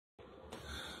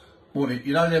Morning.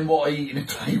 You know them what I eat in a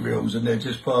day meals and they're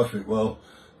just perfect? Well,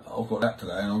 I've got that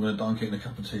today and I'm going to dunk it in a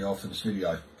cup of tea after this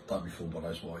video. Don't be fooled by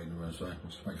those what I eat in the room, so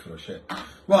just make feel like shit.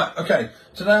 Right, okay.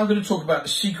 Today I'm going to talk about the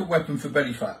secret weapon for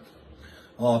belly fat.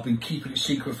 Oh, I've been keeping it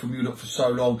secret from you lot for so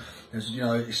long. As you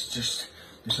know, it's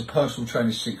a personal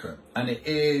training secret. And it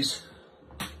is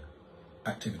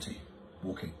activity,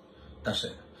 walking. That's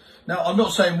it. Now, I'm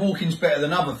not saying walking's better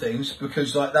than other things,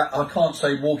 because like that, I can't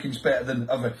say walking's better than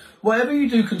other. Whatever you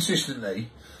do consistently,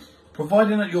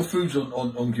 providing that your food's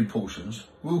on good portions,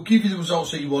 will give you the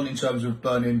results that you want in terms of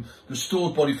burning the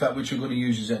stored body fat, which you're going to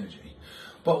use as energy.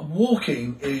 But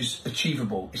walking is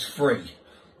achievable. It's free.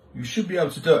 You should be able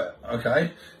to do it,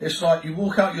 okay? It's like you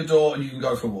walk out your door and you can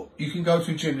go for a walk. You can go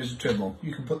to a gym, there's a treadmill.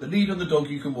 You can put the lead on the dog,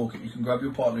 you can walk it. You can grab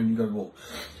your partner and you go walk.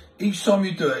 Each time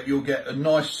you do it, you'll get a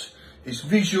nice... It's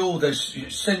visual, there's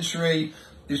sensory,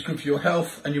 it's good for your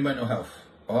health and your mental health,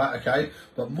 all right, okay?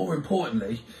 But more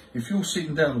importantly, if you're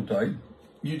sitting down all day,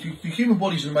 the human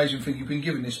body's an amazing thing. You've been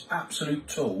given this absolute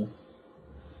tool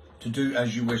to do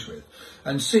as you wish with.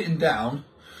 And sitting down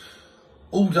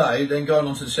all day, then going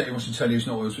on to the set you want to tell you is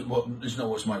not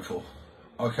what it's made for,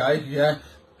 okay, yeah?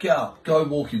 Get up, go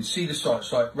walking, see the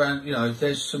sights, like round, you know,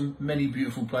 there's many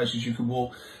beautiful places you can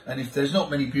walk. And if there's not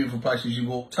many beautiful places you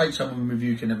walk, take someone with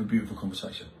you, can have a beautiful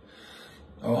conversation.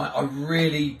 All right,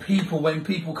 when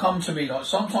people come to me, like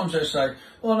sometimes they say,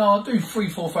 oh no, I'll do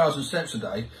 3,000-4,000 steps a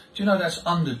day. Do you know that's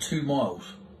under 2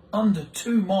 miles? Under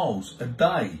 2 miles a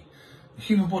day. The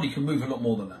human body can move a lot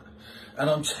more than that.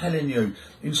 And I'm telling you,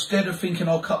 instead of thinking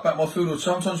I'll cut back my food, or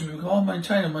sometimes people go, oh,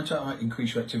 maintain,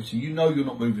 increase your activity. You know you're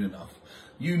not moving enough.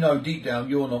 You know deep down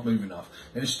you're not moving enough.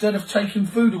 And instead of taking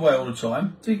food away all the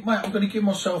time, think, mate, I'm going to give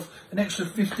myself an extra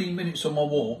 15 minutes on my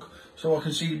walk so I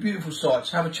can see the beautiful sights,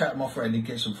 have a chat with my friend and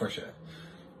get some fresh air.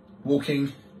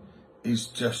 Walking is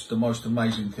just the most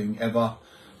amazing thing ever.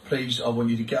 Please, I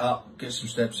want you to get up, get some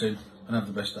steps in and have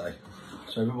the best day.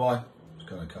 So bye-bye. Let's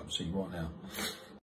go and cut and see you right now.